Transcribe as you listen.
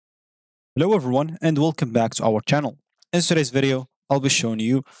Hello everyone and welcome back to our channel. In today's video, I'll be showing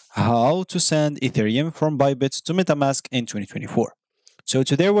you how to send Ethereum from Bybit to MetaMask in 2024. So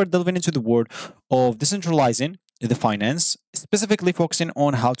today we're delving into the world of decentralizing the finance, specifically focusing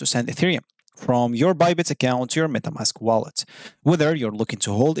on how to send Ethereum from your Bybit account to your MetaMask wallet. Whether you're looking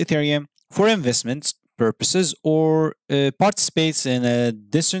to hold Ethereum for investment purposes or participate in a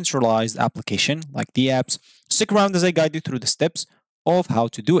decentralized application like the apps, stick around as I guide you through the steps of how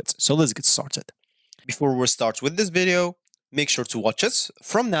to do it. So let's get started. Before we start with this video, make sure to watch it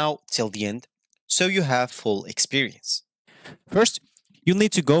from now till the end so you have full experience. First, you'll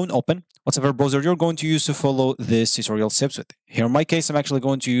need to go and open whatever browser you're going to use to follow this tutorial steps with. Here in my case, I'm actually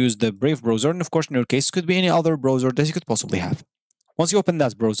going to use the Brave browser, and of course in your case, it could be any other browser that you could possibly have. Once you open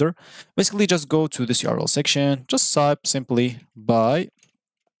that browser, basically just go to this URL section, just type simply bybit.com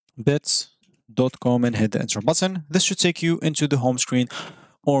and hit the enter button. This should take you into the home screen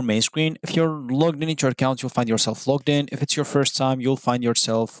or main screen. If you're logged in into your account, you'll find yourself logged in. If it's your first time, you'll find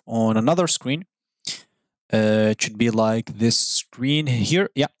yourself on another screen. It should be like this screen here.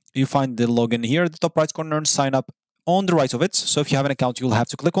 Yeah, you find the login here at the top right corner and sign up on the right of it. So if you have an account, you'll have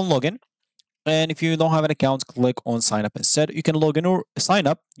to click on login. And if you don't have an account, click on sign up instead. You can log in or sign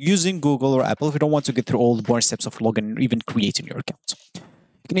up using Google or Apple if you don't want to get through all the boring steps of login or even creating your account.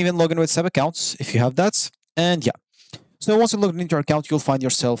 You can even log in with sub accounts if you have that. And yeah. So once you log into your account, you'll find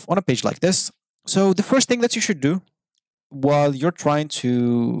yourself on a page like this. So the first thing that you should do while you're trying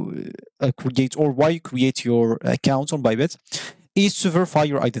to create or while you create your account on Bybit is to verify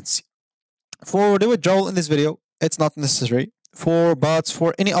your identity. For the withdrawal in this video, it's not necessary. But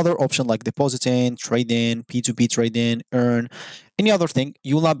for any other option like depositing, trading, P2P trading, earn, any other thing,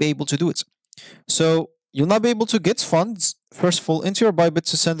 you will not be able to do it. So you'll not be able to get funds, first of all, into your Bybit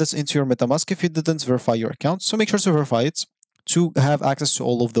to send this into your MetaMask if you didn't verify your account. So make sure to verify it to have access to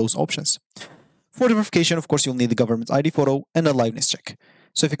all of those options. For the verification, of course, you'll need the government ID photo and a liveness check.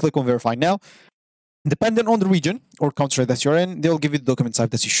 So if you click on verify now, depending on the region or country that you're in, they'll give you the document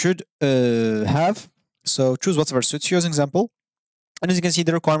type that you should have. So choose whatever suits you as an example. And as you can see,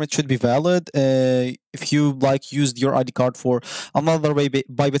 the requirement should be valid. If you used your ID card for another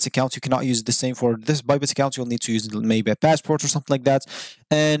Bybit account, you cannot use the same for this Bybit account. You'll need to use maybe a passport or something like that,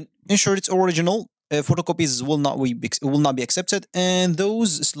 and ensure it's original. Photocopies will not be accepted, and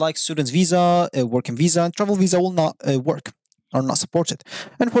those like student's visa, working visa, and travel visa will not work. Are not supported.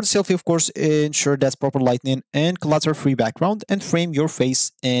 And for the selfie, of course, ensure that's proper lighting and clutter-free background and frame your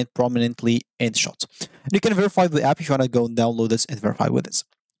face and prominently in shot. And you can verify the app if you want to go and download it and verify with it.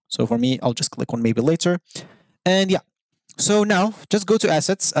 So for me, I'll just click on maybe later. And yeah, so now just go to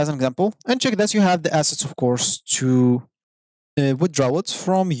assets as an example and check that you have the assets, of course, to withdraw it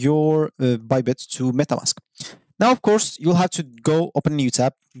from your Bybit to MetaMask. Now, of course, you'll have to go open a new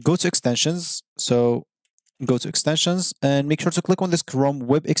tab, go to extensions. So go to extensions and make sure to click on this Chrome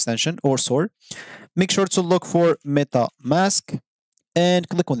web extension or SOR. Make sure to look for MetaMask and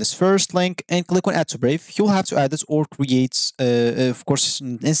click on this first link and click on add to Brave. You'll have to add it or create, of course,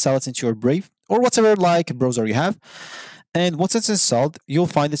 install it into your Brave or whatever like browser you have. And once it's installed, you'll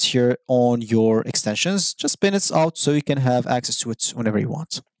find it here on your extensions. Just spin it out so you can have access to it whenever you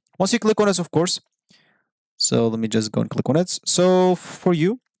want. Once you click on it, of course. So let me just go and click on it. So for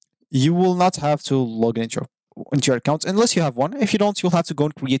you, you will not have to log in into your account unless you have one. If you don't, you'll have to go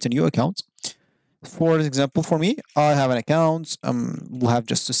and create a new account. For example, for me, I have an account. We'll have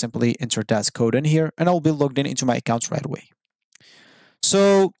just to simply enter that code in here, and I'll be logged in into my account right away.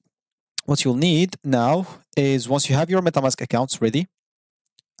 So what you'll need now is once you have your MetaMask accounts ready,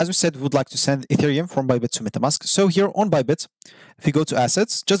 as we said, we would like to send Ethereum from Bybit to MetaMask. So here on Bybit, if you go to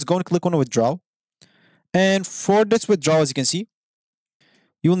assets, just go and click on withdraw. And for this withdrawal, as you can see,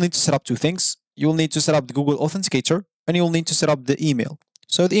 you will need to set up two things. You will need to set up the Google Authenticator, and you will need to set up the email.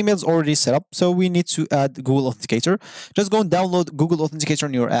 So the email is already set up, so we need to add Google Authenticator. Just go and download Google Authenticator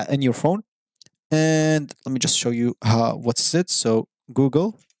in your phone, and let me just show you what's it. So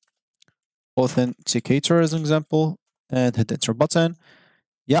Google Authenticator as an example, and hit the enter button.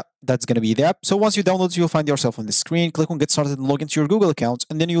 Yeah, that's going to be the app. So once you download, you'll find yourself on the screen. Click on get started and log into your Google account.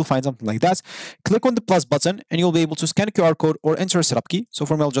 And then you'll find something like that. Click on the plus button and you'll be able to scan a QR code or enter a setup key. So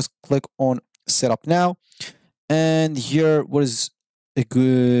for me, I'll just click on setup now. And here, what is a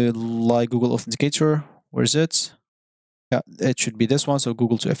good like Google Authenticator? Where is it? Yeah, it should be this one. So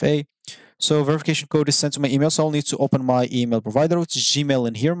Google 2FA. So verification code is sent to my email. So I'll need to open my email provider, which is Gmail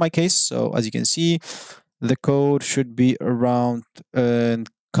in here in my case. So as you can see, the code should be around and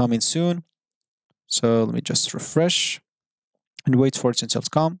coming soon. So let me just refresh and wait for it until it's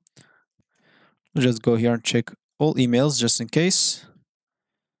come. Just go here and check all emails just in case.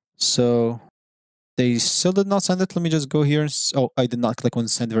 So they still did not send it. Let me just go here. Oh, I did not click on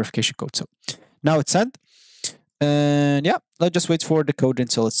send verification code. So now it's sent. And yeah, let's just wait for the code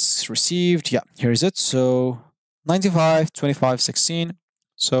until it's received. Yeah, here is it. So 95 25 16.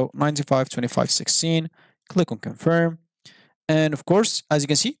 So 95 25 16. Click on confirm. And of course, as you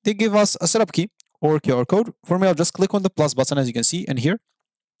can see, they give us a setup key or QR code. For me, I'll just click on the plus button, as you can see in here.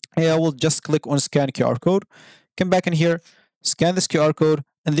 I will just click on scan QR code. Come back in here, scan this QR code,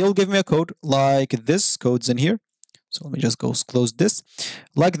 and they'll give me a code like this. Code's in here. So let me just go close this.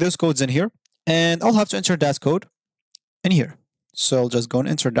 Like this code's in here. And I'll have to enter that code in here. So I'll just go and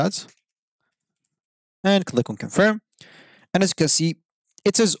enter that and click on confirm. And as you can see,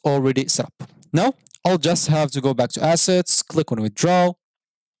 it is already set up. Now, I'll just have to go back to assets, click on withdraw.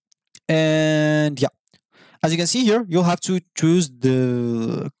 And yeah, as you can see here, you'll have to choose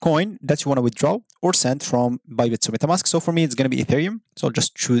the coin that you want to withdraw or send from Bybit to MetaMask. So for me, it's going to be Ethereum. So I'll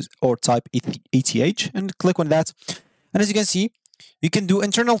just choose or type ETH and click on that. And as you can see, you can do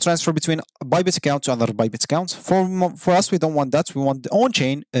internal transfer between a Bybit account to another Bybit account. For us, we don't want that. We want the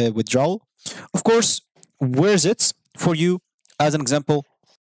on-chain withdrawal. Of course, where is it for you? As an example,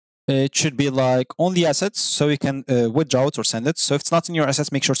 it should be like on the assets, so you can withdraw it or send it. So if it's not in your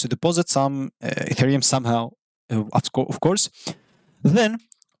assets, make sure to deposit some Ethereum somehow, of course. Then,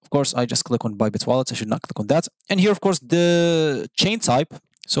 of course, I just click on Bybit wallet. I should not click on that. And here, of course, the chain type.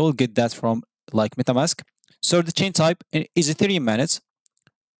 So we'll get that from like MetaMask. So the chain type is Ethereum managed.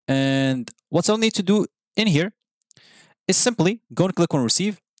 And what I'll need to do in here is simply go and click on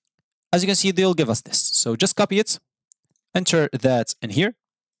receive. As you can see, they'll give us this. So just copy it, enter that in here.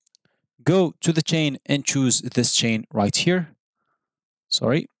 Go to the chain and choose this chain right here.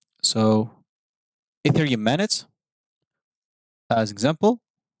 Sorry. So Ethereum managed as example.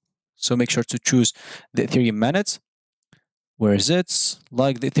 So make sure to choose the Ethereum managed. Where is it?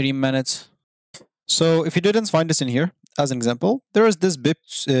 Like the Ethereum managed. So if you didn't find this in here, as an example, there is this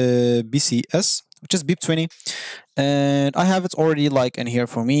BCS, which is BIP20. And I have it already like in here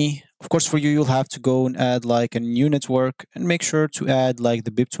for me. Of course, for you, you'll have to go and add like a new network and make sure to add like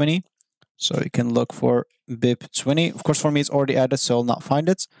the BIP20. So you can look for BIP20. Of course, for me, it's already added, so I'll not find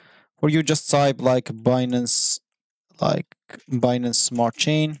it. For you, just type like Binance Smart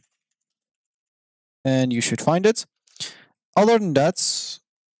Chain, and you should find it. Other than that,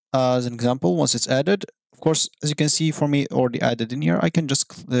 as an example, once it's added, of course, as you can see, for me, already added in here, I can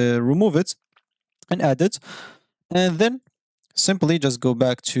just remove it and add it. And then simply just go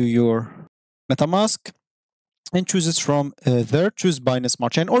back to your MetaMask and choose it from there. Choose Binance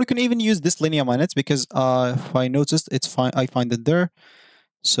Smart Chain, or you can even use this linear minutes because if I noticed, it's fine. I find it there.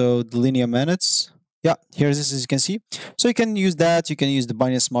 So the linear minutes, yeah, here's this, as you can see. So you can use that. You can use the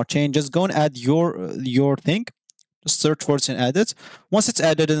Binance Smart Chain. Just go and add your thing. Just search for it and add it. Once it's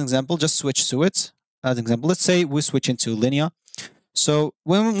added, as an example, just switch to it. As an example, let's say we switch into linear. So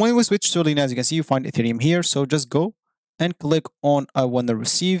when we switch to linear, as you can see, you find Ethereum here. So just go and click on I want to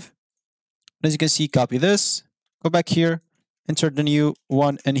receive. As you can see, copy this. Go back here, enter the new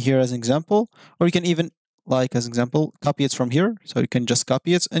one in here as an example, or you can even, like as an example, copy it from here. So you can just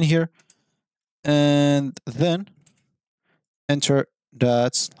copy it in here, and then enter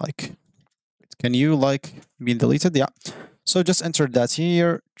that. Like, can you like be deleted? Yeah. So just enter that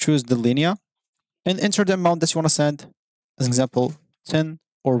here. Choose the linear, and enter the amount that you want to send. As an example, 10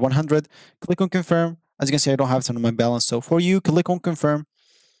 or 100. Click on confirm. As you can see, I don't have it on my balance. So for you, click on confirm,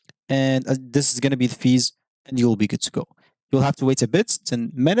 and this is going to be the fees. And you'll be good to go. You'll have to wait a bit,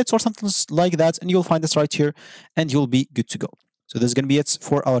 10 minutes or something like that, and you'll find this right here, and you'll be good to go. So this is going to be it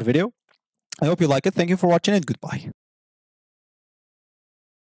for our video. I hope you like it. Thank you for watching, and goodbye.